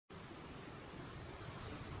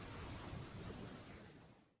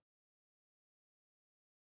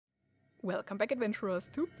Welcome back,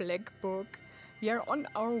 adventurers, to Black Book. We are on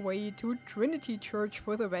our way to Trinity Church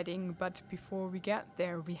for the wedding, but before we get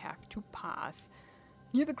there we have to pass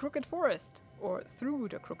near the Crooked Forest, or through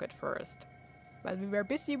the Crooked Forest. While we were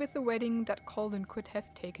busy with the wedding, that Cherdyn could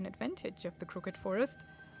have taken advantage of the Crooked Forest.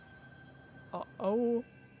 Uh-oh.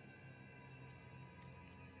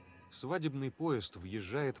 Свадебный поезд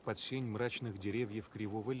въезжает под сень мрачных деревьев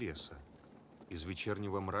кривого леса. Из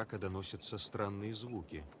вечернего мрака доносятся странные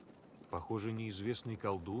звуки. Похоже, неизвестный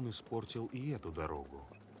колдун испортил и эту дорогу.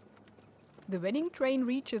 The wedding train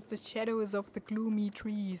reaches the shadows of the gloomy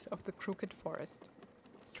trees of the Crooked Forest.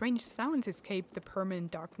 Strange sounds escape the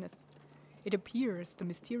permanent darkness. It appears the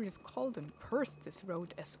mysterious Cherdyn cursed this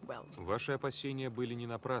road as well. Ваши опасения были не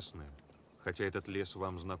напрасны. Хотя этот лес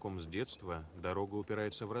вам знаком с детства, дорога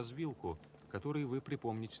упирается в развилку, которую вы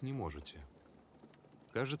припомнить не можете.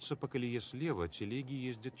 Кажется, по колее слева телеги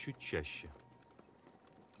ездят чуть чаще.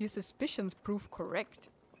 Your suspicions prove correct.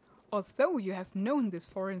 Although you have known this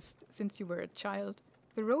forest since you were a child,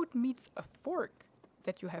 the road meets a fork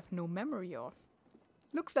that you have no memory of.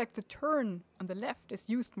 Looks like the turn on the left is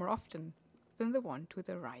used more often than the one to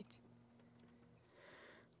the right.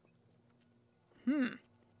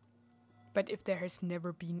 But if there has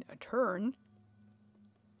never been a turn,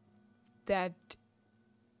 that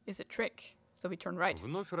is a trick. So we turn right.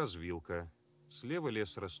 Вновь развилка. Слева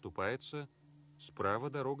лес расступается, справа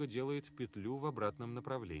дорога делает петлю в обратном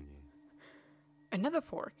направлении. Another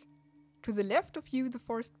fork. To the left of you the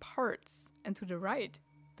forest parts, and to the right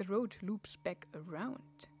the road loops back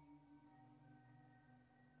around.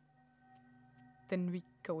 Then we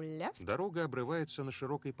go left. Дорога обрывается на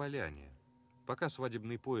широкой поляне. Пока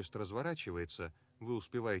свадебный поезд разворачивается, вы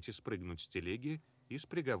успеваете спрыгнуть с телеги и с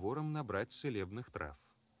приговором набрать целебных трав.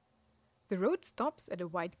 The road stops at a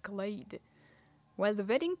wide glade. While the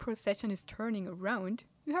wedding procession is turning around,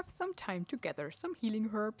 you have some time to gather some healing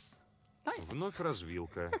herbs. Nice. Вновь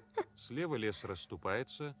развилка. Слева лес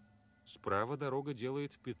расступается, справа дорога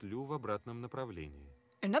делает петлю в обратном направлении.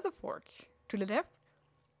 Another fork. To the left,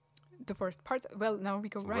 the forest parts. Well, now we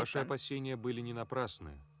go right. Ваши then. опасения были не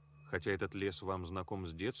напрасны. Хотя этот лес вам знаком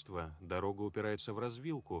с детства, дорога упирается в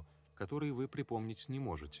развилку, которую вы припомнить не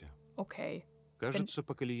можете. Okay. Кажется,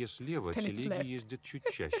 по колее слева телеги ездят чуть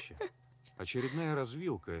чаще. Очередная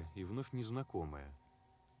развилка и вновь незнакомая.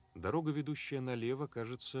 Дорога, ведущая налево,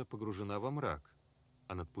 кажется, погружена во мрак,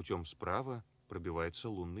 а над путем справа пробивается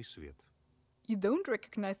лунный свет. You don't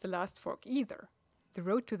recognize the last fork either. The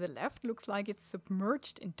road to the left looks like it's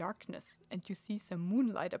submerged in darkness, and you see some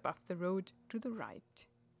moonlight above the road to the right.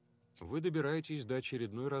 Вы добираетесь до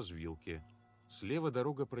очередной развилки. Слева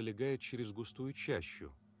дорога пролегает через густую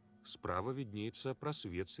чащу. Справа виднеется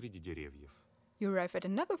просвет среди деревьев. You arrive at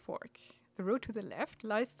another fork. The road to the left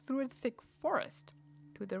lies through a thick forest.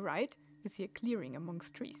 To the right, you see a clearing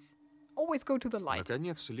amongst trees. Always go to the light.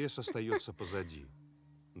 Наконец, лес остается позади.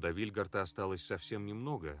 До Вильгарта осталось совсем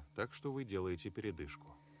немного, так что вы делаете передышку.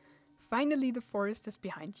 Finally, the forest is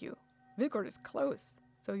behind you. Vilgard is close,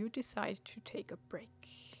 so you decide to take a break.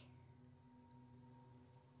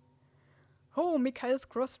 Oh, Mikhail's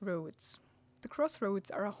Crossroads. The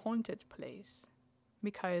crossroads are a haunted place.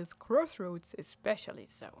 Mikhail's Crossroads especially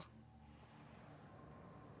so.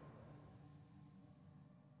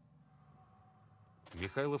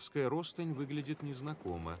 Михайловская ростань выглядит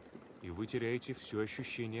незнакомо, и вы теряете все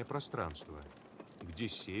ощущение пространства. Где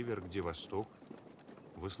север, где восток.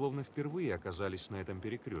 Вы словно впервые оказались на этом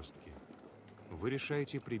перекрестке. Вы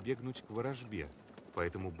решаете прибегнуть к ворожбе,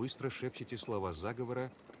 поэтому быстро шепчете слова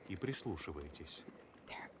заговора и прислушиваетесь.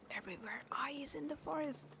 There are everywhere eyes in the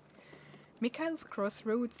forest. Mikhail's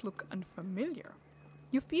Crossroads look unfamiliar.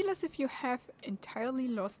 You feel as if you have entirely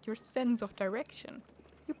lost your sense of direction.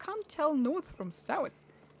 You can't tell north from south.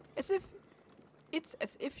 It's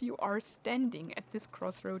as if you are standing at this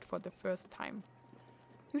crossroad for the first time.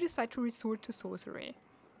 You decide to resort to sorcery.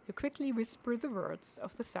 You quickly whisper the words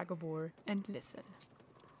of the Sagavor and listen.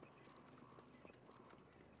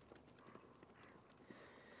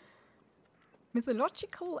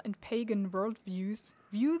 Mythological and pagan worldviews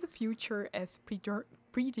view the future as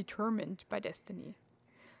predetermined by destiny.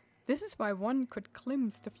 This is why one could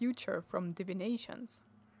glimpse the future from divinations.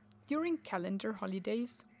 During calendar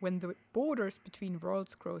holidays, when the borders between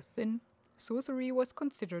worlds grow thin, sorcery was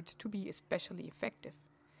considered to be especially effective.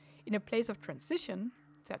 In a place of transition,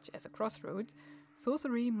 such as a crossroads,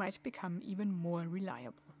 sorcery might become even more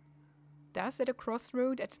reliable. Thus, at a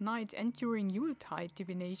crossroad at night and during Yuletide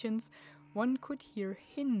divinations, one could hear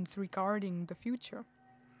hints regarding the future.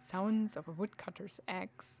 Sounds of a woodcutter's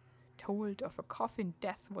axe told of a coffin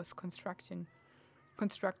death was constructing.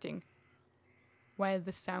 while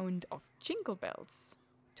the sound of jingle bells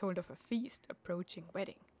told of a feast approaching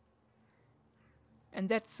wedding. And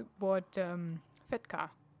that's what Fetka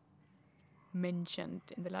mentioned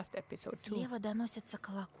in the last episode too. Слева доносятся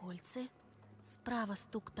колокольцы, справа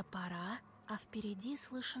стук топора, а впереди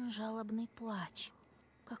слышен жалобный плач.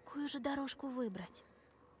 Какую же дорожку выбрать?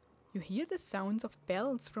 You hear the sounds of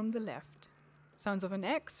bells from the left, sounds of an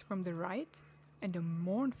axe from the right, and a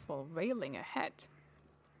mournful wailing ahead.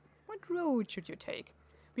 What road should you take?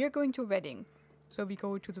 We are going to a wedding, so we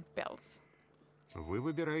go to the bells. Вы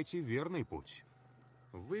выбираете верный путь.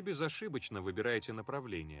 Вы безошибочно выбираете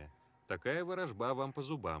направление. Такая ворожба вам по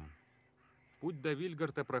зубам. Путь до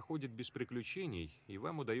Вильгарта проходит без приключений, и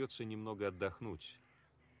вам удается немного отдохнуть.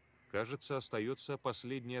 Кажется, остается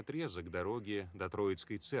последний отрезок дороги до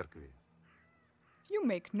Троицкой церкви. You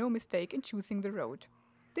make no mistake in choosing the road.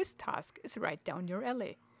 This task is right down your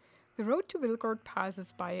alley. The road to Vilgard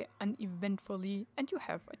passes by uneventfully, and you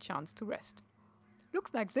have a chance to rest.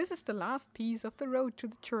 Looks like this is the last piece of the road to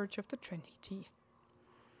the Church of the Trinity.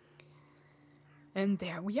 And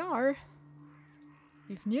there we are.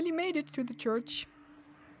 We've nearly made it to the church.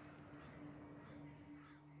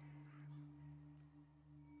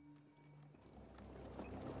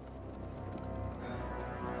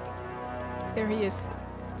 There he is.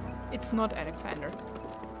 It's not Alexander.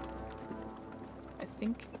 I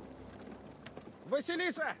think.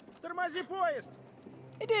 Василиса, тормози поезд!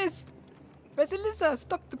 It is! Vasilisa,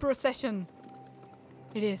 stop the procession!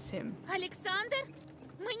 It is him. Александр?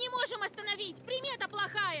 Мы не можем остановить, примета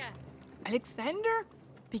плохая! Alexander?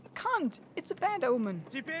 We can't. It's a bad omen.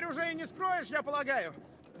 Теперь уже и не скроешь, я полагаю.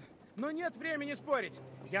 Но нет времени спорить.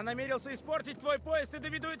 Я намерился испортить твой поезд и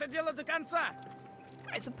доведу это дело до конца.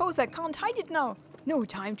 I suppose I can't hide it now. No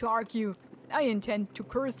time to argue. I intend to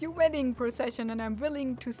curse your wedding procession and I'm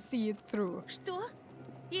willing to see it through. Что?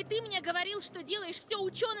 И ты мне говорил, что делаешь все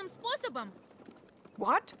ученым способом?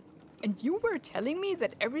 What? And you were telling me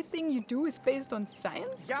that everything you do is based on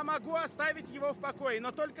science? Я могу оставить его в покое,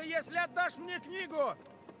 но только если отдашь мне книгу.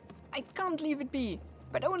 I can't leave it be,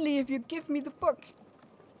 but only if you give me the book.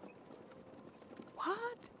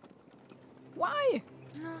 What? Why?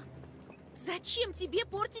 Но зачем тебе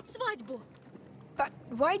портить свадьбу? But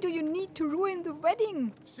why do you need to ruin the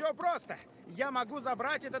wedding? Все просто. Я могу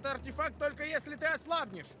забрать этот артефакт только если ты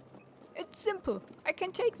ослабнешь. It's simple. I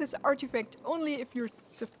can take this artifact only if you're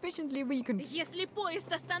sufficiently weakened. Если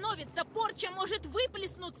поезд остановится, порча может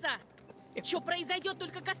выплеснуться. Что произойдет,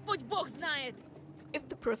 только Господь Бог знает. If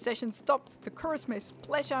the procession stops, the curse may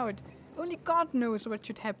splash out. Only God knows what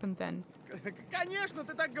should happen then. Конечно,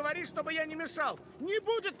 ты так говоришь, чтобы я не мешал. Не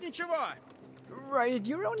будет ничего. Right,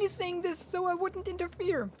 you're only saying this so I wouldn't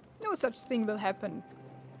interfere. No such thing will happen.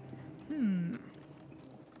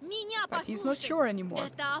 Меня But he's not послушай. sure anymore.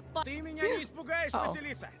 Это опасно. Ты меня не испугаешь,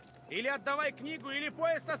 Василиса. Или отдавай книгу, или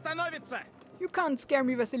поезд остановится. You can't scare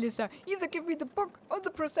me, Vasilisa. Either give me the book or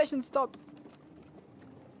the procession stops.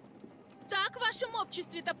 Так в вашем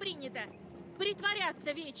обществе-то принято.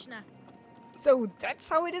 Притворяться вечно. So that's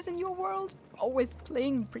how it is in your world? Always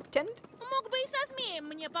playing pretend? Мог бы и со змеем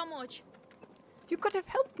мне помочь. You could have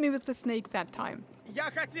helped me with the snake that time.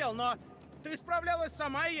 Я хотел, но ты справлялась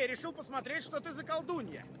сама, и я решил посмотреть, что ты за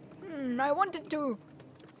колдунья. I wanted to.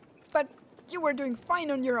 But you were doing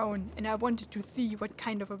fine on your own, and I wanted to see what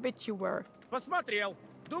kind of a witch you were. Посмотрел.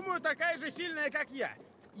 Думаю, такая же сильная, как я.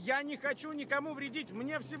 Я не хочу никому вредить,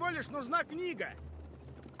 мне всего лишь нужна книга.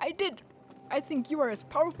 I did. I think you are as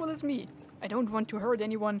powerful as me. I don't want to hurt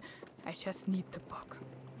anyone. I just need the book.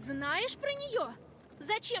 Знаешь про нее?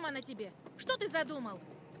 Зачем она тебе? Что ты задумал?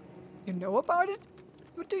 You know about it?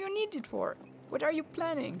 What do you need it for? What are you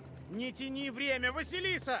planning? Не тяни время,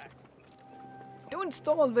 Василиса! Don't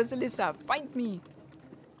stall, Vasilisa. Fight me.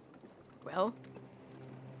 Well,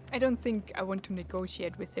 I don't think I want to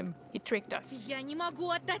negotiate with him. He tricked us. Я не могу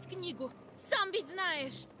отдать книгу. Сам ведь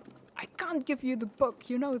знаешь. I can't give you the book,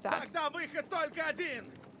 you know that. Тогда выход только один!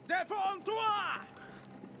 Défends toi!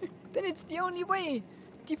 Then it's the only way.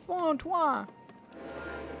 Défends-toi.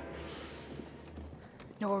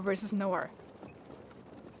 Noah versus Noah.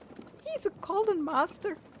 He's a golden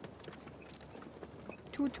master.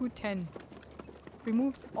 2-2-10.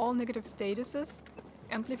 Removes all negative statuses.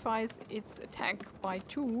 Amplifies its attack by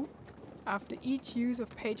 2 after each use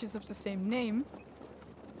of pages of the same name.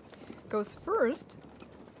 Goes first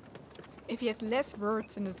if he has less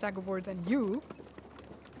words in the saga word than you.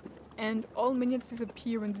 And all minions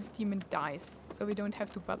disappear when this demon dies, so we don't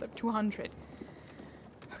have to bother. 200.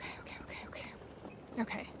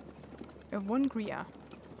 Okay. We have 1 Gria.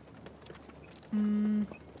 Only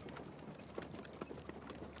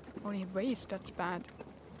waste, that's bad.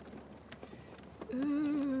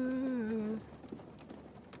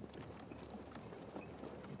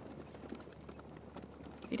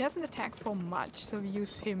 He doesn't attack for much, so we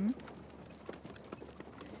use him.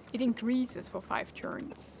 It increases for 5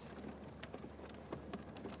 turns.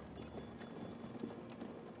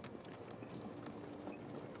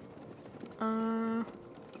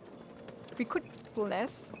 We could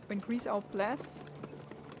bless, increase our bless.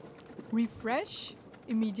 Refresh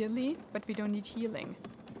immediately, but we don't need healing.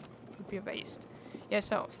 Would be a waste. Yeah,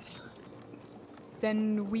 so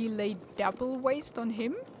then we lay double waste on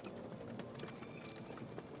him.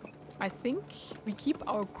 I think we keep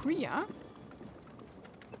our Kriya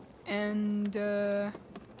and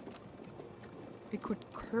we could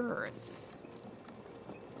curse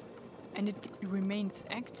and it remains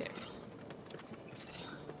active.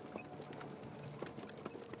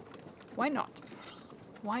 Why not?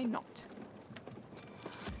 Why not?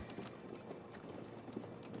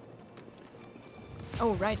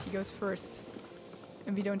 Oh right, he goes first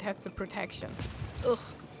and we don't have the protection. Ugh.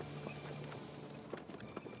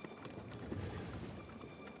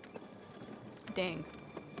 Dang.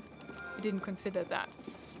 I didn't consider that.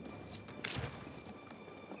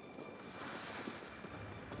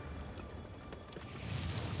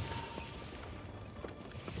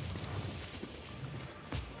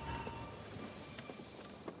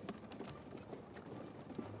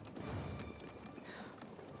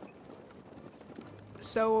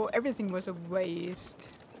 So everything was a waste.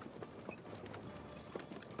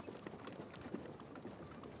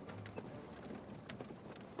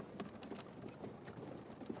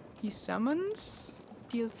 He summons,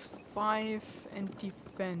 deals 5 and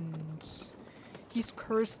defends. He's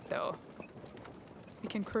cursed though. We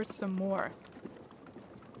can curse some more.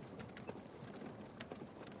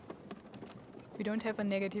 We don't have a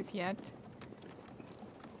negative yet.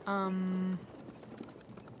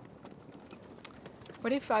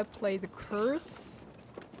 What if I play the curse?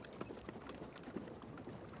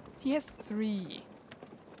 He has 3.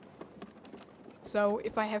 So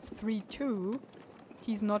if I have 3 too,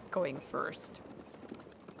 he's not going first.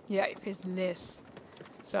 Yeah, if he's less.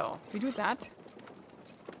 So we do that.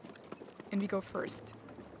 And we go first.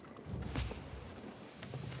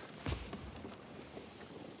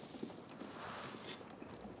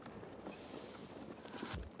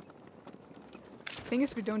 Thing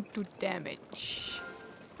is, we don't do damage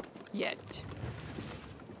yet.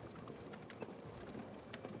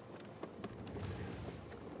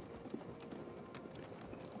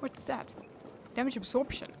 What's that? Damage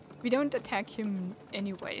absorption. We don't attack him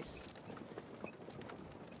anyways.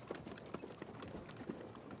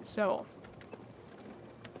 So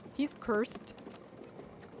he's cursed.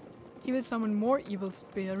 He will summon more evil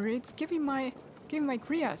spirits. Give him my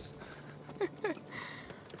Kriyas.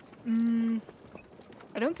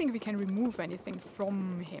 I don't think we can remove anything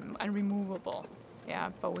from him. Unremovable. Yeah,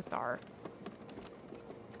 both are.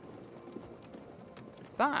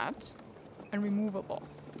 But unremovable.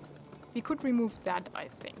 We could remove that, I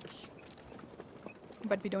think.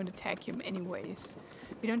 But we don't attack him anyways.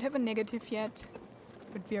 We don't have a negative yet,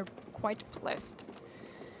 but we are quite blessed.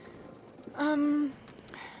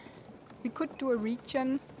 We could do a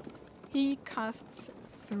regen. He casts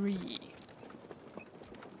 3.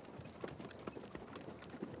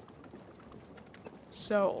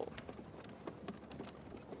 So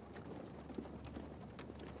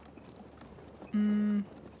we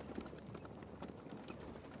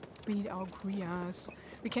need our Kriyas.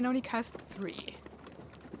 We can only cast 3.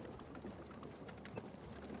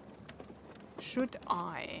 Should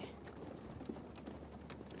I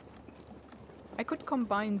could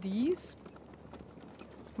combine these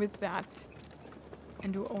with that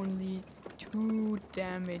and do only 2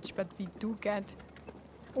 damage, but we do get...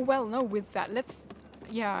 Oh well, no, with that. Let's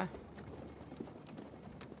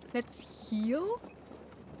heal.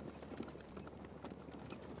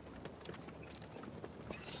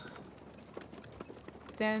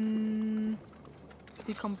 Then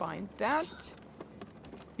we combine that.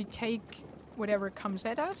 We take whatever comes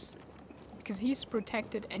at us, because he's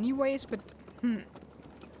protected anyways, but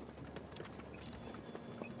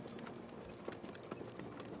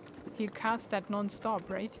he'll cast that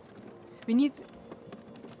non-stop, right? We need...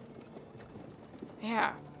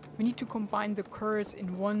 Yeah, we need to combine the curse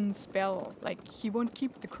in one spell. Like, he won't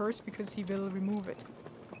keep the curse because he will remove it.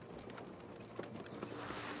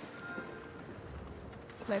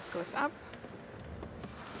 Bless goes up.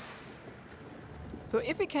 So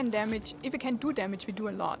if we can do damage, we do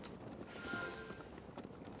a lot.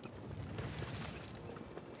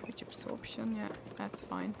 Damage absorption, yeah, that's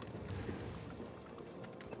fine.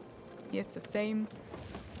 Yes, the same.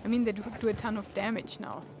 I mean, they do a ton of damage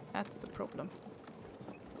now. That's the problem.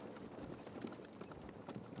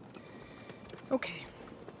 Okay.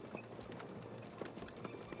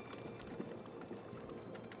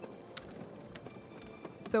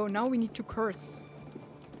 So now we need to curse.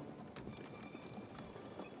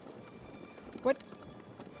 What?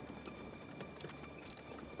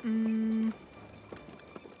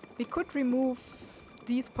 We could remove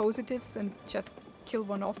these positives and just kill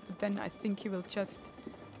one off, but then I think he will just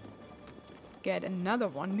get another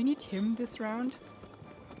one. We need him this round.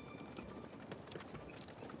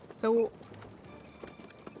 So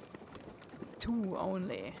 2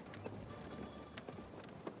 only.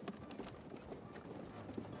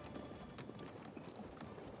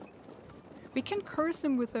 We can curse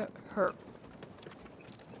him with a herb.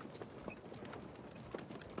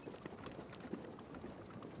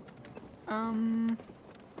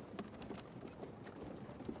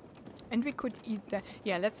 And we could eat that.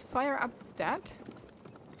 Yeah, let's fire up that.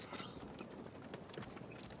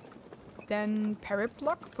 Then parry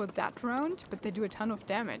block for that round, but they do a ton of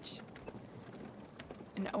damage.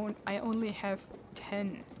 And I only have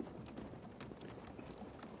 10.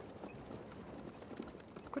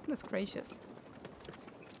 Goodness gracious.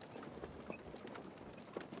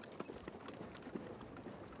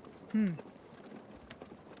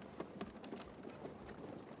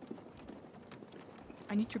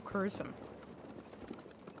 I need to curse him.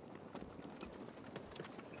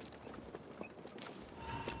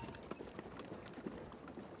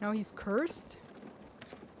 Now he's cursed.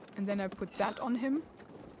 And then I put that on him.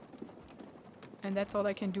 And that's all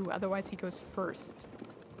I can do, otherwise he goes first.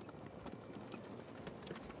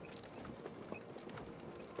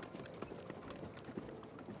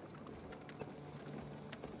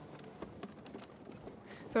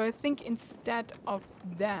 So I think instead of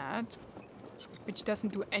that, which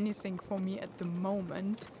doesn't do anything for me at the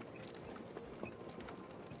moment,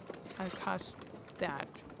 I'll cast that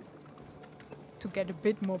to get a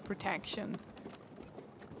bit more protection.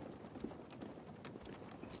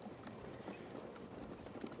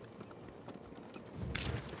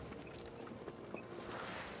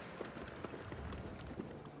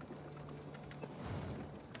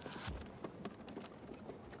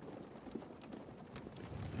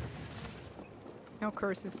 Now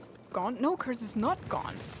curse is gone. No, curse is not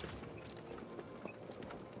gone.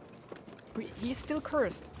 He's still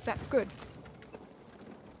cursed. That's good.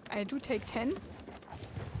 I do take 10,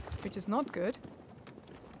 which is not good.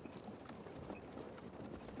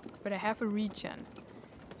 But I have a regen.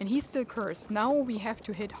 And he's still cursed. Now we have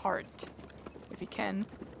to hit hard. If we can.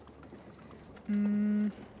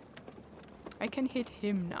 I can hit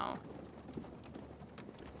him now.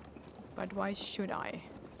 But why should I?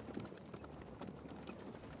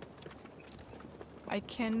 I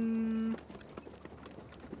can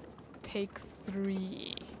take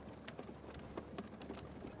 3.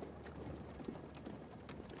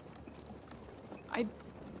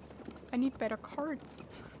 I need better cards.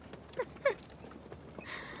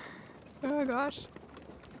 Oh gosh.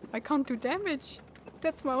 I can't do damage.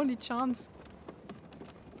 That's my only chance.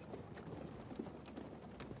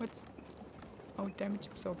 What's... Oh, damage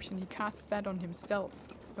absorption. He casts that on himself.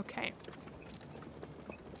 Okay.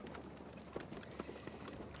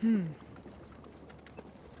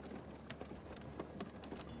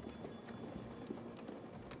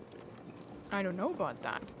 I don't know about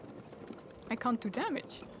that. I can't do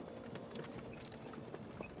damage.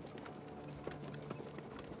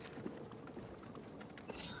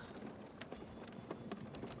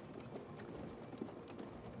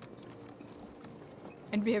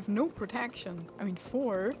 And we have no protection. I mean,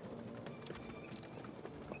 4.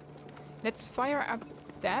 Let's fire up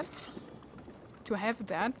that to have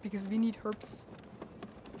that, because we need herbs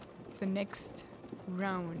the next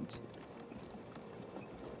round.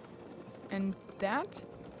 And that,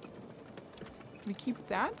 we keep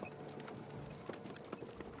that.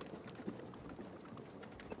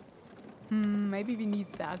 Maybe we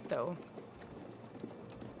need that though.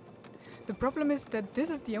 The problem is that this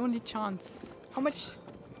is the only chance. How much?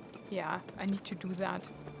 Yeah, I need to do that.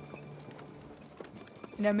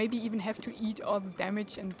 And I maybe even have to eat all the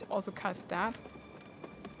damage and also cast that.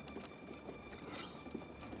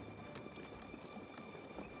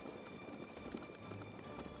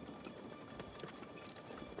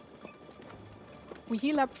 We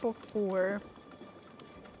heal up for 4.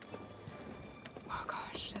 Oh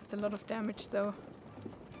gosh, that's a lot of damage though.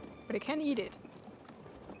 But I can eat it.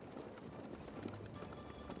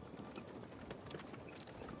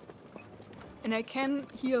 And I can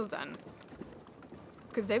heal then.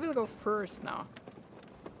 Because they will go first now.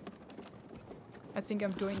 I think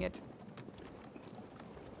I'm doing it.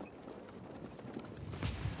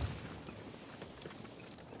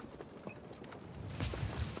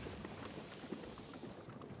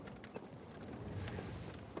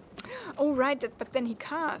 Oh, right, but then he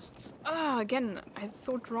casts. Ah, again, I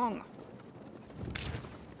thought wrong.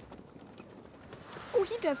 Oh,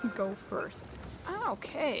 he doesn't go first. Ah,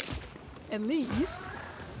 okay. At least.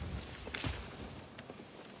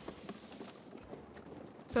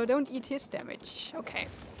 So don't eat his damage. Okay.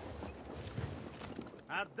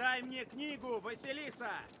 Отдай мне книгу, Василиса,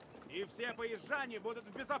 и все поезжане будут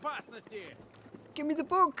в безопасности. Give me the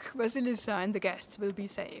book, Vasilisa, and the guests will be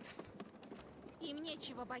safe. Им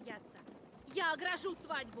нечего бояться. Я огражу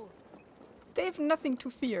свадьбу. They have nothing to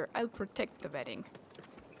fear. I'll protect the wedding.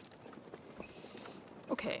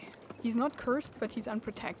 Okay. He's not cursed, but he's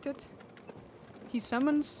unprotected. He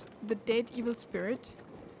summons the dead evil spirit.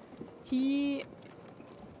 I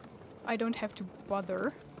don't have to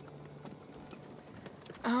bother.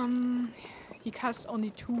 He casts only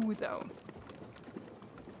 2 though.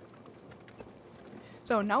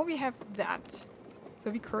 So now we have that.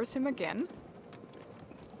 So we curse him again.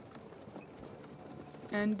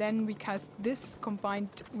 And then we cast this combined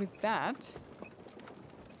with that.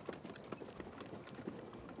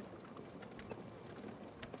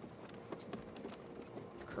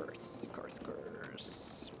 Curse, curse,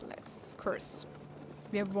 curse. Bless, curse.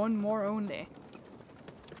 We have 1 more only.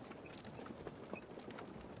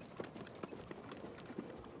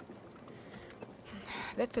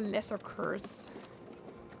 That's a lesser curse.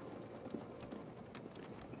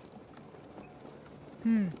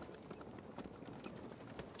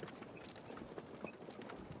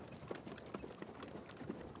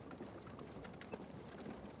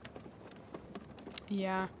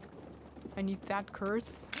 Yeah. I need that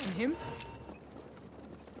curse on him.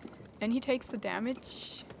 And he takes the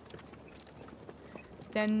damage.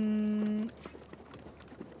 Then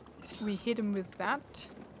we hit him with that.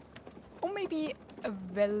 Or maybe a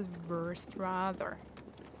well-versed rather.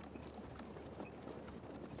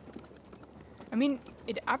 I mean,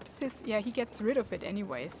 it ups his... Yeah, he gets rid of it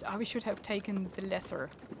anyways. Ah, we should have taken the lesser.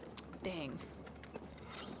 Dang.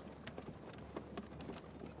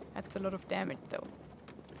 That's a lot of damage though.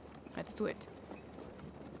 Let's do it.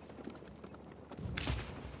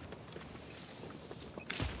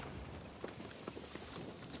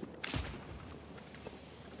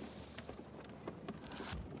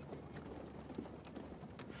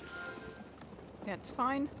 That's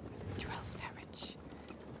fine. 12 damage.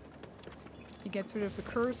 He gets rid of the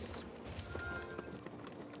curse.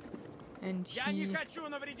 And Я не he... хочу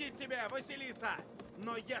навредить тебе, Василиса,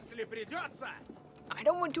 но если придется... I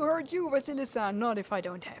don't want to hurt you, Vasilisa, not if I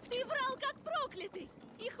don't have to. Ты врал как проклятый.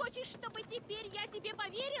 И хочешь, чтобы теперь я тебе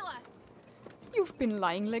поверила? You've been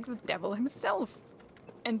lying like the devil himself.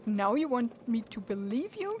 And now you want me to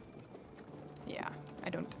believe you? Yeah, I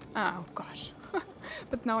don't... Oh, gosh.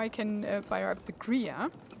 But now I can fire up the Kriya.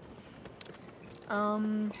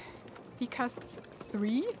 He casts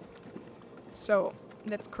 3. So,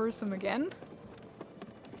 let's curse him again.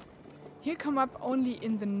 He'll come up only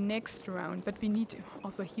in the next round, but we need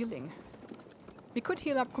also healing. We could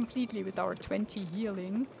heal up completely with our 20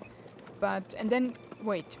 healing, but... And then...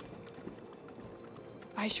 Wait.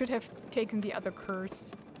 I should have taken the other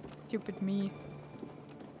curse. Stupid me.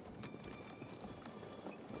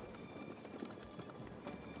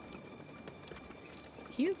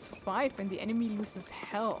 Heals 5 and the enemy loses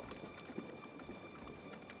health.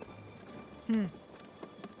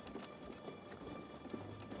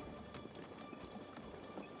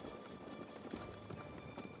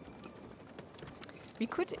 We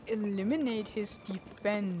could eliminate his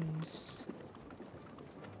defense,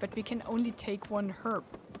 but we can only take 1 herb.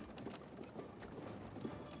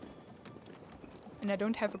 And I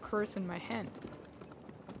don't have a curse in my hand.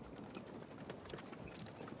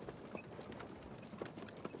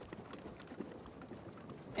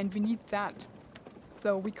 And we need that.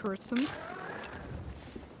 So we curse him.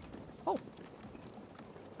 Oh.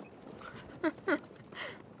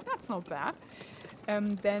 That's not bad.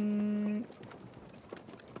 Then...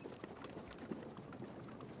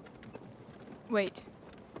 Wait.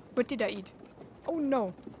 What did I eat? Oh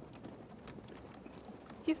no.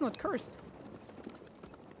 He's not cursed.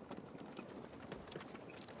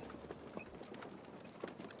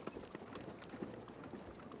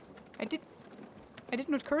 I did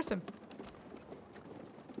not curse him.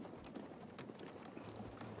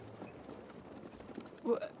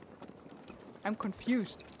 I'm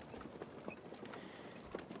confused.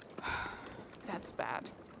 That's bad.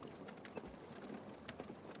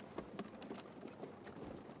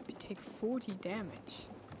 We take 40 damage.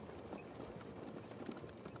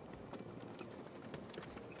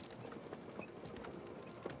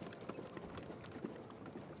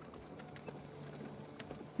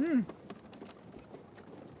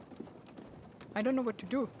 I don't know what to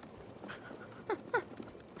do.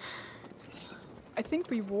 I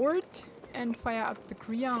think we ward and fire up the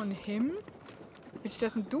Kriya on him, which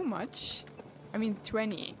doesn't do much. I mean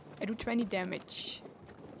 20. I do 20 damage.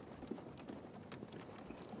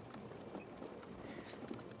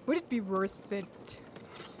 Would it be worth it?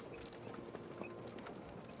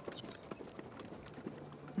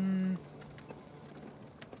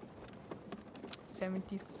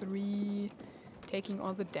 73, taking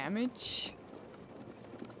all the damage.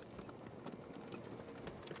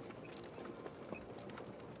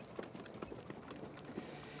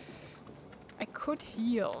 I could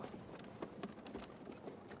heal.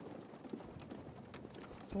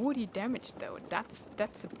 40 damage though, that's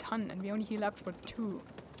a ton, and we only heal up for 2.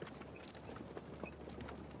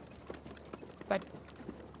 But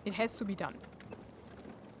it has to be done.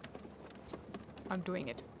 I'm doing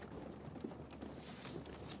it.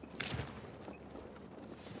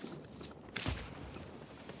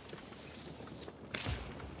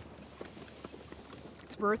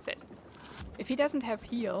 It's worth it. If he doesn't have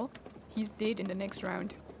heal, he's dead in the next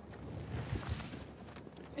round.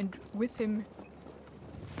 And with him,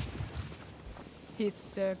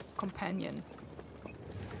 his companion.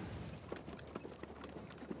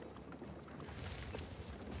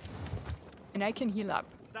 And I can heal up.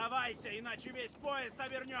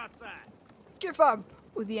 Give up,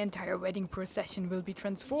 or the entire wedding procession will be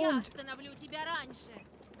transformed.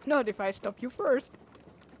 Not if I stop you first.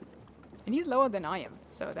 And he's lower than I am,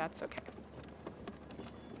 so that's okay.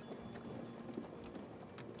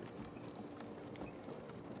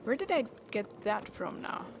 Where did I get that from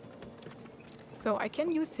now? So I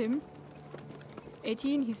can use him.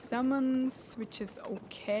 18, he summons, which is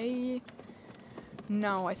okay.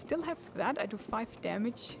 Now I still have that. I do 5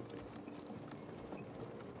 damage.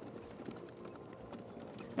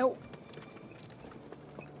 No.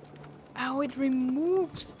 Oh, it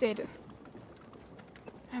removes that.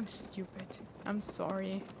 I'm stupid. I'm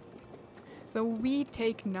sorry. So we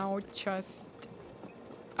take now just...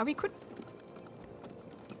 Oh, we could...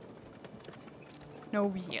 No,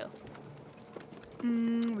 we heal.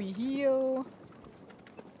 We heal.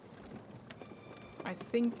 I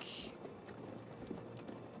think...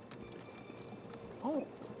 Oh,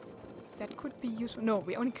 that could be useful. No,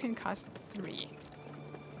 we only can cast 3.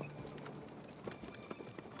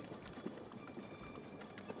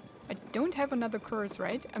 I don't have another curse,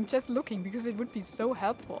 right? I'm just looking because it would be so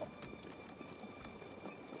helpful.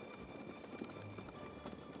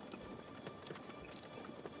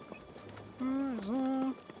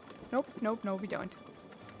 Nope, no, we don't.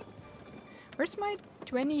 Where's my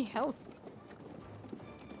 20 health?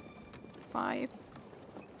 5.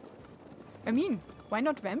 I mean, why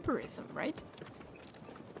not vampirism, right?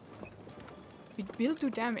 It will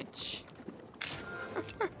do damage.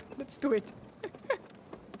 Let's do it.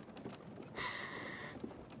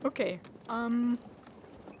 Okay,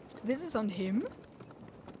 this is on him.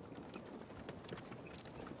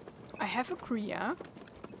 I have a Kriya.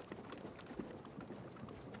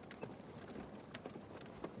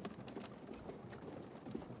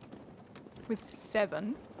 With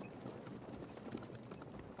 7.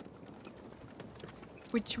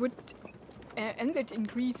 Which would... and it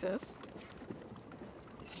increases.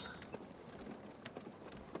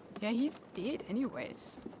 Yeah, he's dead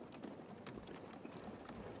anyways.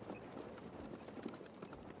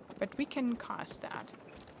 But we can cast that.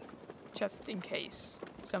 Just in case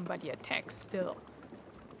somebody attacks still.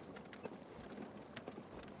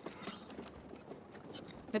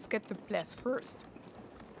 Let's get the bless first.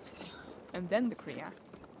 And then the Kriya.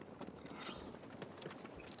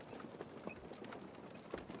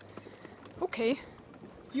 Okay.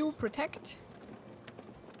 You protect.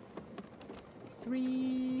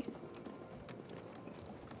 3.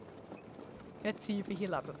 Let's see if we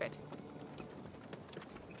heal up a bit.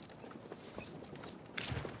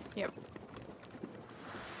 Yep.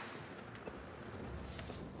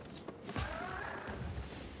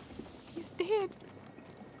 He's dead.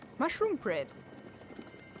 Mushroom bread.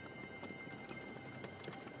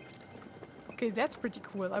 Okay, that's pretty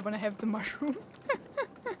cool. I want to have the mushroom.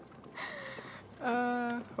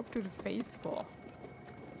 Hope to the faithful.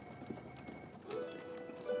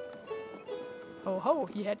 Oh ho,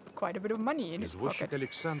 he had quite a bit of money in his Извозчик pocket.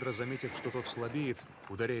 Александра, заметив, что тот слабеет,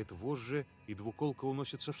 ударяет вожжи, и двуколка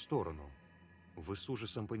уносится в сторону. Вы с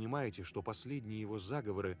ужасом понимаете, что последние его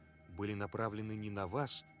заговоры были направлены не на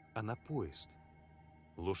вас, а на поезд.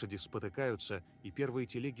 Лошади спотыкаются, и первые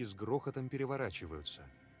телеги с грохотом переворачиваются.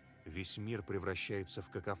 Весь мир превращается в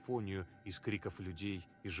какофонию из криков людей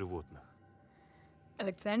и животных.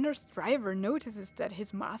 Alexander's driver notices that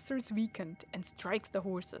his master is weakened and strikes the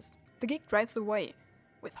horses. The gig drives away.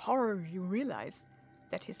 With horror, you realize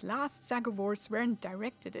that his last Zagovors weren't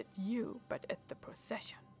directed at you, but at the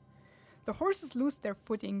procession. The horses lose their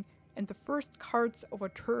footing, and the first carts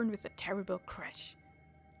overturn with a terrible crash.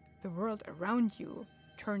 The world around you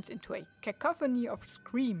turns into a cacophony of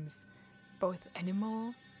screams, both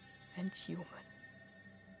animal and human.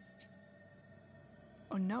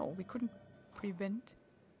 Oh no, we couldn't prevent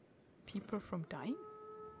people from dying?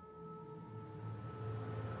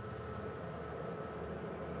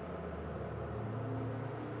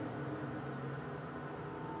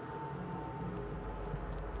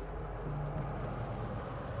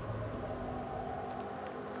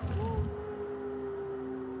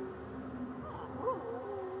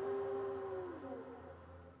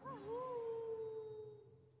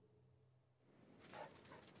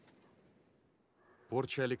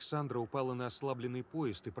 Порча Александра упала на ослабленный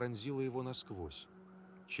поезд и пронзила его насквозь.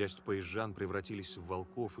 Часть поезжан превратились в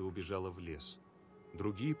волков и убежала в лес.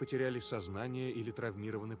 Другие потеряли сознание или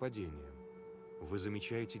травмированы падением. Вы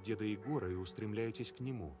замечаете деда Егора и устремляетесь к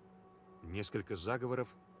нему. Несколько заговоров,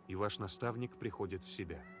 и ваш наставник приходит в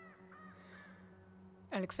себя.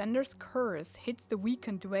 Alexander's curse hits the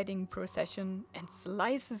weakened wedding procession and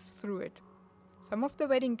slices through it. Some of the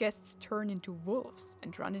wedding guests turn into wolves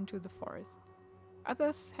and run into the forest.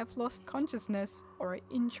 Others have lost consciousness or are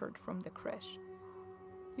injured from the crash.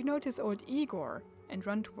 You notice old Igor and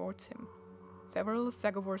run towards him. Several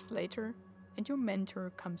Zagovors later, and your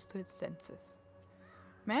mentor comes to his senses.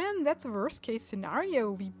 Man, that's a worst-case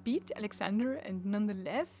scenario. We beat Alexander and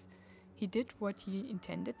nonetheless, he did what he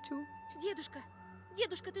intended to.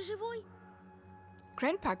 Дедушка, ты живой?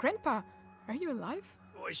 Grandpa, are you alive?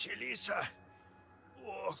 Василиса?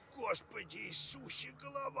 О, Господи Иисусе,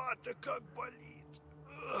 голова-то как болит.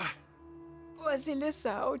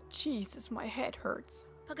 Vasilisa, oh Jesus, my head hurts.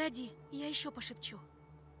 Погоди, я еще пошепчу.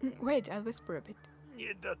 Wait, I'll whisper a bit.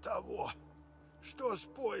 Не до того. Что с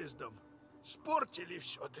поездом? Спортили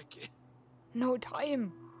все-таки? No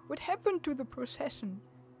time. What happened to the procession?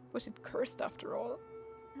 Was it cursed after all?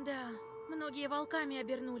 Да, многие волками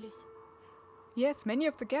обернулись. Yes, many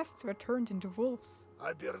of the guests were turned into wolves.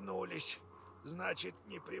 Обернулись. Значит,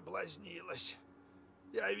 не приблазнилась.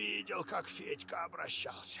 Я видел, как Федька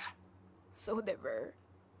обращался. So they were.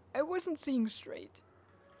 I wasn't seeing straight.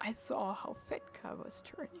 I saw how Fedka was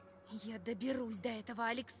turning. Я доберусь до этого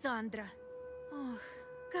Александра. Ох,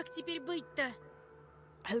 как теперь быть-то?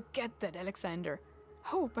 I'll get that, Alexander.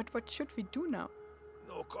 Oh, but what should we do now?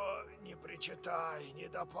 Ну-ка, не причитай, не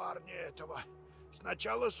до парня этого.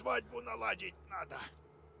 Сначала свадьбу наладить надо.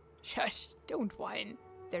 Shush, don't whine.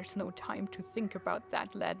 There's no time to think about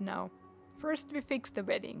that lad now. First we fix the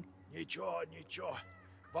wedding. Ничего, ничего.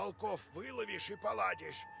 Волков выловишь и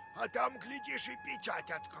поладишь. А там, глядишь, и печать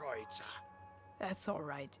откроется. That's all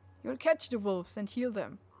right. You'll catch the wolves and heal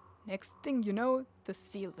them. Next thing you know, the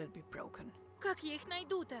seal will be broken. Как я их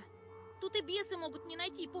найду-то? Тут и бесы могут не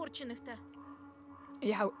найти порченных-то.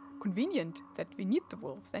 Yeah, how convenient that we need the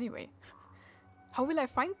wolves anyway. How will I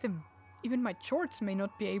find them? Even my shorts may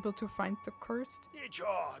not be able to find the cursed.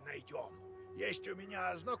 Ничего, найдем. Есть у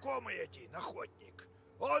меня знакомый один охотник.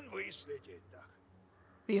 Он выследит.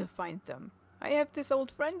 We'll find them. I have this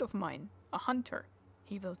old friend of mine, a hunter.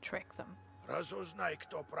 He will track them. Разузнай,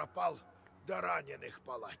 кто пропал, да раненых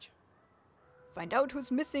палать. Find out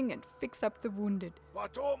who's missing and fix up the wounded.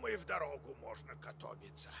 Потом и в дорогу можно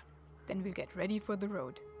готовиться. Then we'll get ready for the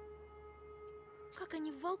road. Как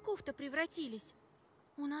они в волков-то превратились?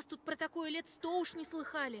 У нас тут про такое лет 100 уж не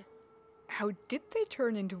слыхали. How did they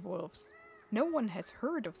turn into wolves? No one has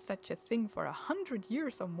heard of such a thing for 100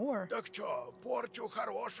 years or more. Так чё, порчу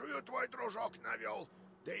хорошую твой дружок навёл,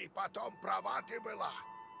 да и потом права ты была.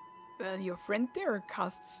 Well, your friend there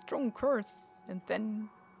cast a strong curse, and then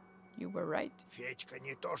you were right. Федька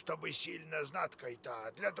не то чтобы сильно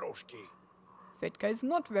знаткой-то для дружки. Fedka is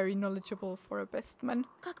not very knowledgeable for a bestman.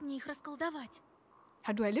 Как мне их расколдовать?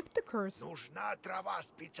 How do I lift the curse? Нужна трава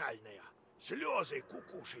специальная, слезы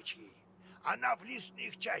кукушечьи. Она в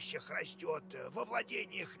лесных чащах растет, во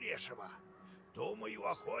владениях лешего. Думаю,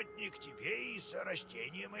 охотник тебе и с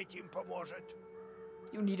растением этим поможет.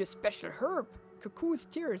 You need a special herb, cuckoo's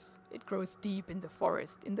tears. It grows deep in the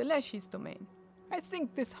forest, in the Leshy's domain. I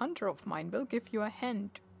think this hunter of mine will give you a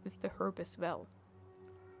hand with the herb as well.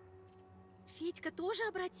 Федька тоже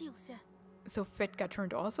обратился? So Fedka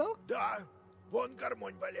turned also? Да, вон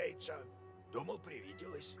гармонь валяется. Думал,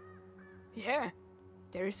 привиделась. Yeah,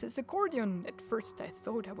 there is his accordion. At first I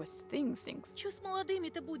thought I was seeing things. Что с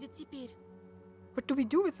молодыми-то будет теперь? What do we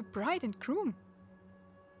do with the bride and groom?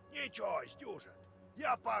 Ничего, сдюжат.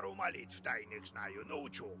 Я пару молитв тайных знаю,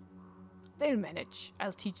 научу. They'll manage.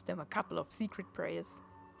 I'll teach them a couple of secret prayers.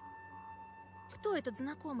 Кто этот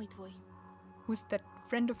знакомый твой? Who's that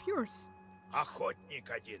friend of yours? Охотник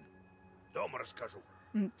один. Дома расскажу.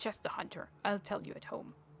 Just a hunter. I'll tell you at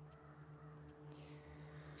home.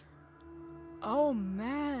 Oh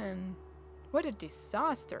man, what a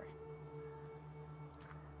disaster.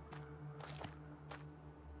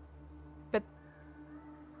 But,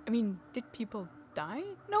 I mean, did people die?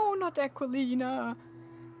 No, not Aquilina.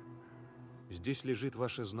 Здесь лежит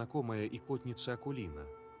ваша знакомая икотница Акулина.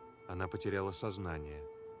 Она потеряла сознание.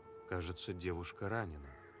 Кажется, девушка ранена.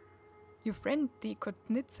 Your friend, the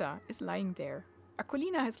Kotnitsa, is lying there.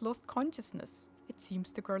 Aquilina has lost consciousness. It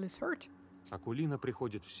seems the girl is hurt. Акулина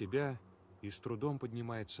приходит в себя и с трудом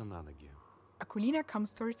поднимается на ноги. Aquilina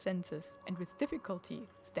comes to her senses and with difficulty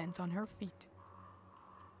stands on her feet.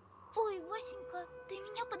 Ой, Васенька, ты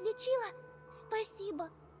меня подлечила? Спасибо.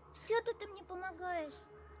 Все-то ты мне помогаешь.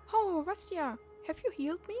 Oh, Vasya, have you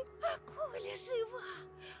healed me? Коля жива!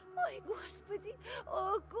 Ой, Господи!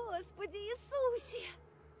 О, Господи Иисусе!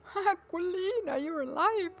 Aquilina, you're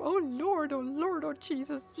alive! Oh Lord, oh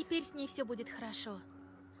Jesus! Теперь с ней все будет хорошо.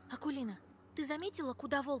 Акулина, ты заметила,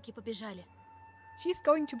 куда волки побежали? She's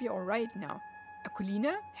going to be alright now.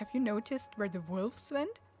 Aquilina, have you noticed where the wolves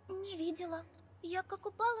went? Не видела. Я как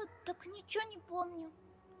упала, так ничего не помню.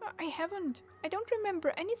 I haven't. I don't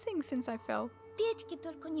remember anything since I fell. Петьки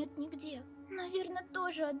только нет нигде. Наверное,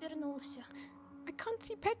 тоже обернулся. I can't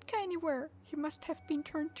see Petka anywhere. He must have been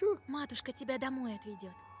turned too. Матушка тебя домой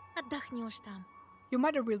отведет. Отдохнешь там. Your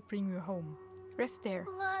mother will bring you home. Rest there.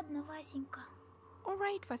 Ладно, Васенька. All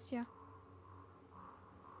right, Vasya.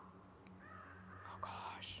 Oh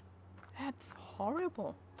gosh, that's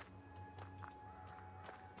horrible.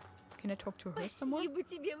 Can I talk to her some more? Спасибо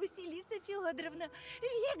тебе, Василиса Федоровна.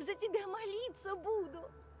 Век за тебя молиться буду.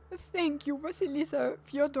 Thank you, Vasilisa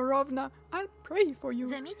Fyodorovna. I'll pray for you.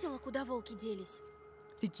 Заметила, куда волки делись?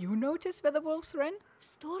 Did you notice where the wolves ran? В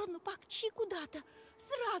сторону Пакчи куда-то.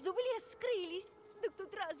 Сразу в лес скрылись. Да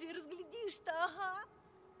тут разве разглядишь-то, ага?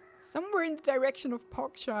 Somewhere in the direction of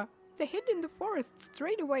Poksha. They hid in the forest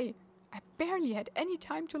straight away. I barely had any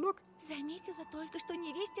time to look. Заметила только, что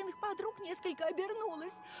невестиных подруг несколько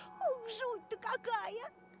обернулось. Ух, жуть-то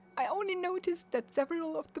какая! I only noticed that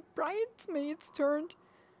several of the bridesmaids turned.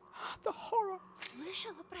 The horror.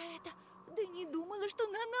 Слышала про это? Да не думала, что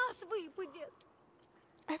на нас выпадет.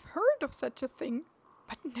 I've heard of such a thing,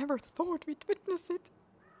 but never thought we'd witness it.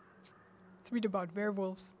 Let's read about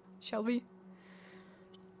werewolves, shall we?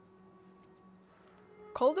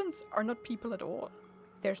 Koldans are not people at all.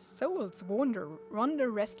 Their souls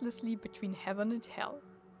wander restlessly between heaven and hell.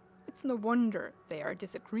 It's no wonder they are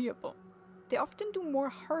disagreeable. They often do more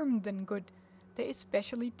harm than good. They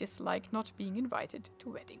especially dislike not being invited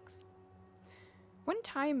to weddings. One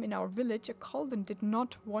time in our village, a Koldan did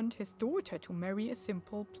not want his daughter to marry a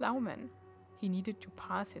simple plowman. He needed to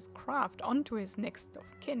pass his craft on to his next of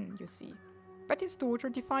kin, you see. But his daughter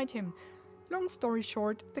defied him. Long story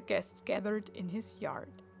short, the guests gathered in his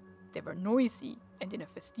yard. They were noisy and in a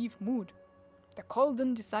festive mood. The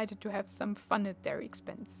Koldan decided to have some fun at their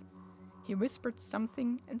expense. He whispered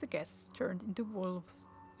something and the guests turned into wolves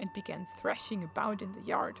and began thrashing about in the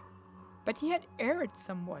yard. But he had erred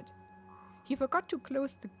somewhat. He forgot to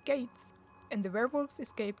close the gates, and the werewolves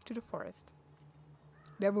escaped to the forest.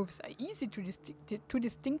 Werewolves are easy to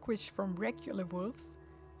distinguish from regular wolves,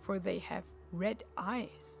 for they have red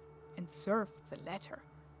eyes and serve the latter.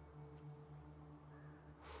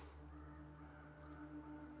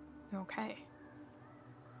 Okay.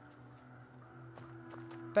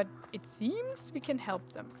 But it seems we can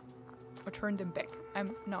help them. Or turn them back.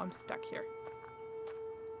 Now I'm stuck here.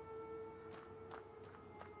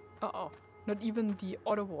 Uh-oh. Not even the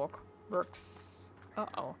auto walk works.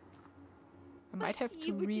 Uh-oh. I might have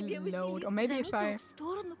to reload. Or maybe if I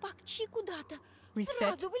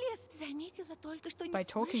reset by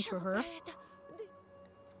talking to her.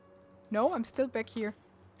 No, I'm still back here.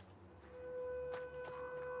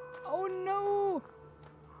 Oh no!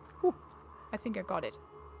 Whew. I think I got it.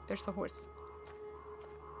 There's a horse.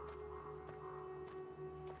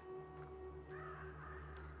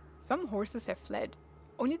 Some horses have fled.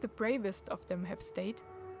 Only the bravest of them have stayed.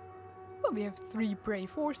 Well, we have 3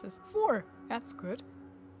 brave horses. 4! That's good.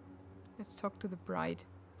 Let's talk to the bride.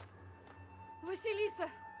 Василиса!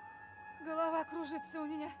 Голова кружится у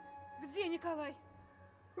меня. Где Николай?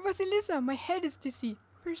 Vasilisa, my head is dizzy.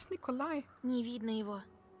 Where's Nikolai? Не видно его.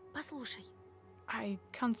 Послушай. I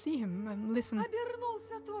can't see him. Listen.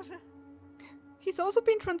 Обернулся тоже. He's also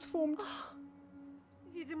been transformed.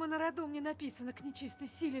 Видимо, на роду мне написано к нечистой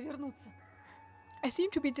силе вернуться. I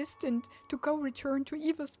seem to be destined to go return to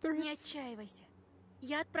evil Не spirits. отчаивайся.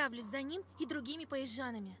 Я отправлюсь за ним и другими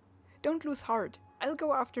поезжанами. Don't lose heart. I'll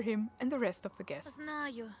go after him and the rest of the guests.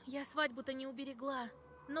 Знаю, я свадьбу-то не уберегла,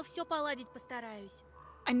 но все поладить постараюсь.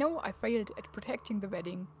 I know I failed at protecting the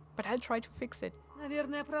wedding, but I'll try to fix it.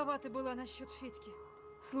 Наверное, права ты была насчет Федьки.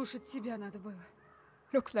 Слушать тебя надо было.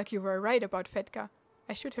 Looks like you were right about Fedka.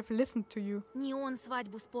 I should have listened to you. Не он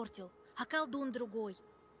свадьбу спортил, а колдун другой.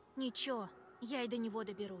 Ничего, я и до него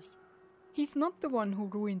доберусь. He's not the one who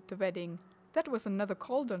ruined the wedding. That was another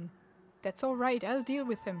Khaldun. That's all right, I'll deal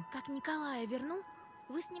with him. Как Николая верну,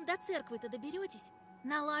 вы с ним до церкви-то доберетесь.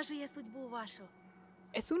 Налажу я судьбу вашу.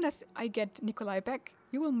 As soon as I get Nikolai back,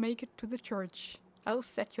 you will make it to the church. I'll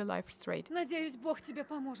set your life straight. Надеюсь, Бог тебе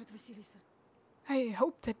поможет, Василиса. I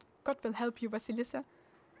hope that God will help you, Vasilisa.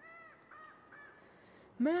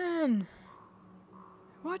 Man,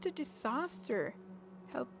 what a disaster.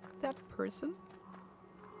 Help that person?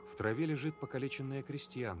 В траве лежит покалеченная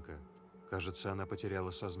крестьянка. Кажется, она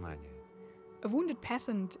потеряла сознание. A wounded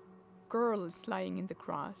peasant girl is lying in the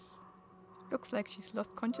grass. Looks like she's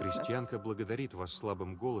lost consciousness. Крестьянка благодарит вас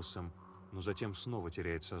слабым голосом, но затем снова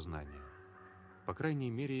теряет сознание. По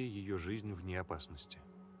крайней мере, ее жизнь вне опасности.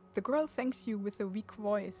 The girl thanks you with a weak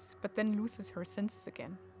voice, but then loses her senses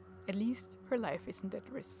again. At least her life isn't at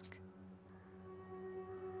risk.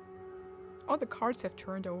 All the cards have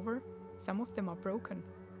turned over. Some of them are broken.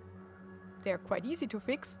 They are quite easy to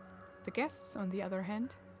fix. The guests, on the other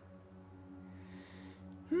hand.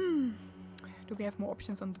 Do we have more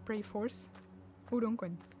options on the brave horse? Oh,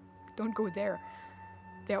 don't go there.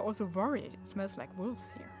 They are also worried. It smells like wolves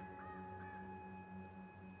here.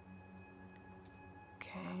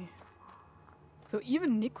 Okay. So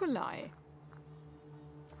even Nikolai.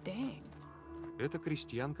 Dang. Это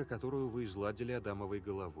крестьянка, которую вы изладили адамовой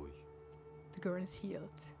головой. The girl is healed.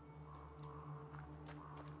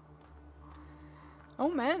 Oh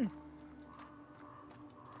man.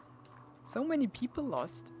 So many people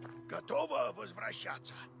lost. Готова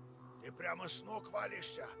возвращаться? Ты прямо с ног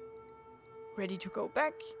валишься. Ready to go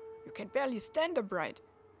back? You can barely stand upright.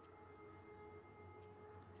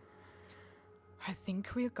 I think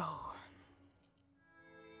we'll go.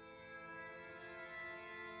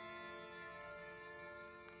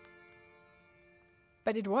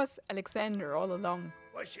 But it was Alexander all along.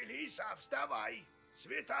 Василиса, вставай!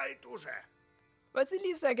 Светает уже.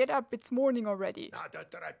 Vasilisa, get up, it's morning already. Надо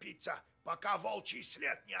торопиться, пока волчий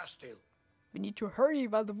след не остыл. We need to hurry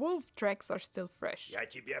while the wolf tracks are still fresh. Я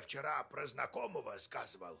тебе вчера про знакомого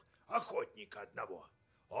сказывал, охотника одного.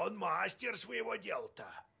 Он мастер своего дела-то.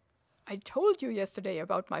 I told you yesterday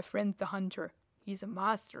about my friend the hunter. He's a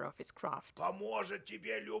master of his craft. Поможет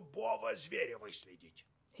тебе любого зверя выследить.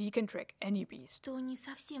 He can track any beast. То не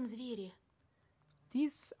совсем звери.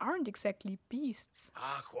 These aren't exactly beasts.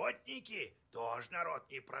 А охотники тоже народ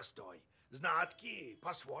непростой. Знатки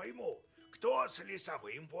по-своему. Кто с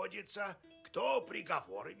лесовым водится, кто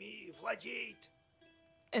приговорами владеет.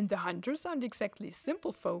 And the hunters aren't exactly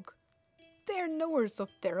simple folk. They're knowers of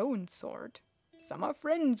their own sort. Some are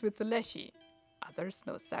friends with the Leshy, others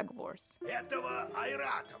know Sagvors. Этого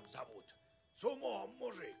Айратом зовут. С умом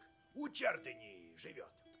мужик. У Cherdyn живет.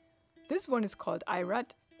 This one is called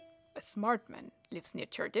Irat. A smart man lives near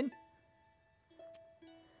Cherdyn.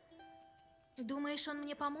 Думаешь, он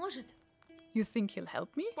мне поможет? You think he'll help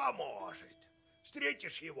me? Поможет.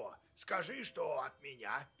 Встретишь его, скажи, что от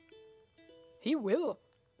меня. He will.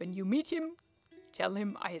 When you meet him, tell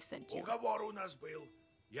him I sent you. Уговор у нас был.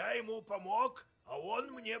 Я ему помог, а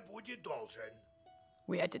он мне будет должен.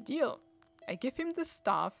 We had a deal. I give him the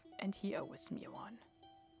staff, and he owes me one.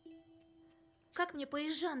 Как мне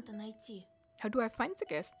поезжан-то найти? How do I find the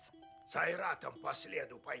guests? С Айратом по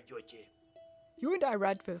следу пойдете. You and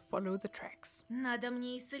Irat will follow the tracks. Надо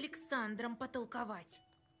мне и с Александром потолковать.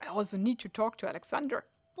 I also need to talk to Alexander.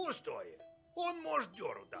 Пустое. Он, может,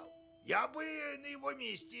 дёру дал. Я бы на его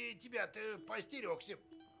месте тебя-то постерегся.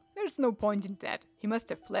 There's no point in that. He must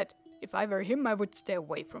have fled. If I were him, I would stay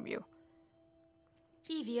away from you.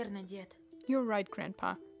 И верно, дед. You're right,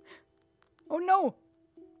 Grandpa. Oh no!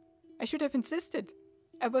 I should have insisted.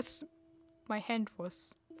 My hand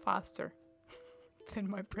was faster than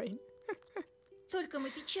my brain. Только мы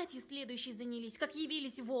печатью следующей занялись, как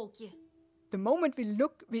явились волки. The moment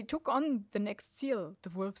we took on the next seal, the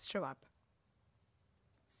wolves show up.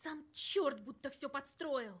 Сам черт будто все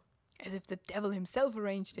подстроил. As if the devil himself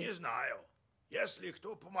arranged Не it. знаю. Если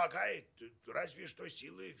кто помогает, разве что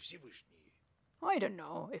силы Всевышние. I don't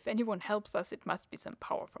know. If anyone helps us, it must be some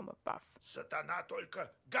power from above. Сатана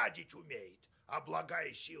только гадить умеет. А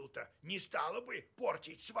благая сила-то не стала бы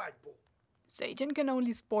портить свадьбу. Satan can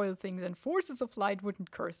only spoil things, and forces of light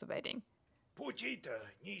wouldn't curse the wedding. Пути-то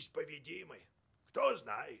неисповедимы. Кто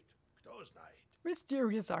знает, кто знает.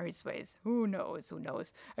 Mysterious are his ways. Who knows, who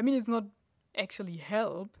knows? I mean, it's not actually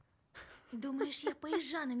help Думаешь, я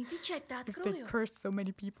поезжанами печать-то if they открою? cursed so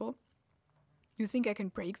many people. You think I can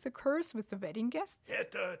break the curse with the wedding guests?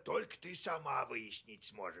 Это только ты сама выяснить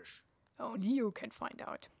сможешь. Only you can find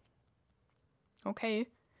out. Okay,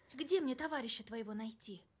 Где мне товарища твоего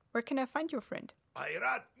найти? where can I find your friend?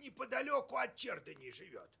 Айрат неподалеку от Чердыни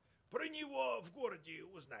живет. Про него в городе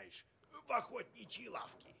узнаешь, в охотничьей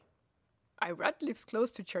лавке. Irat lives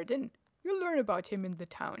close to Cherdyn. You'll learn about him in the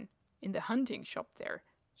town, in the hunting shop there.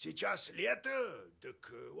 Сейчас лето,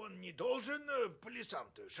 так он не должен по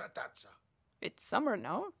лесам-то шататься. It's summer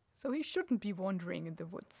now, so he shouldn't be wandering in the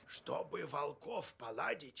woods. Чтобы волков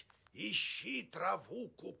поладить, ищи траву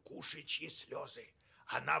кукушечьи слезы.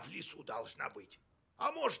 Она в лесу должна быть.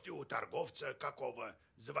 А может, и у торговца какого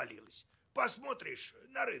завалилась. Посмотришь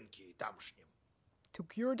на рынке тамошнем. To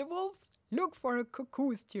cure the wolves, look for a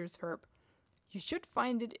cuckoo's tears herb. You should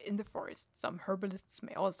find it in the forest. Some herbalists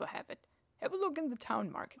may also have it. Have a look in the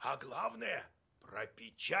town market. А главное, про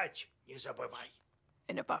печать не забывай.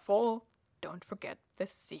 And above all, don't forget the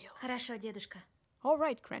seal. Хорошо, дедушка. All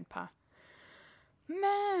right, Grandpa.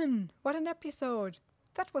 Man, what an episode.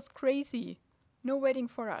 That was crazy. No wedding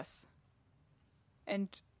for us. And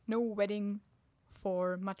no wedding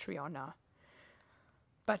for Matriona.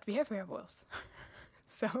 But we have werewolves.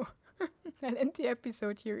 So I'll end the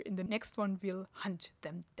episode here. In the next one, we'll hunt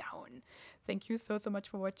them down. Thank you so much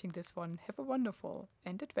for watching this one. Have a wonderful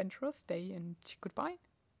and adventurous day, and goodbye.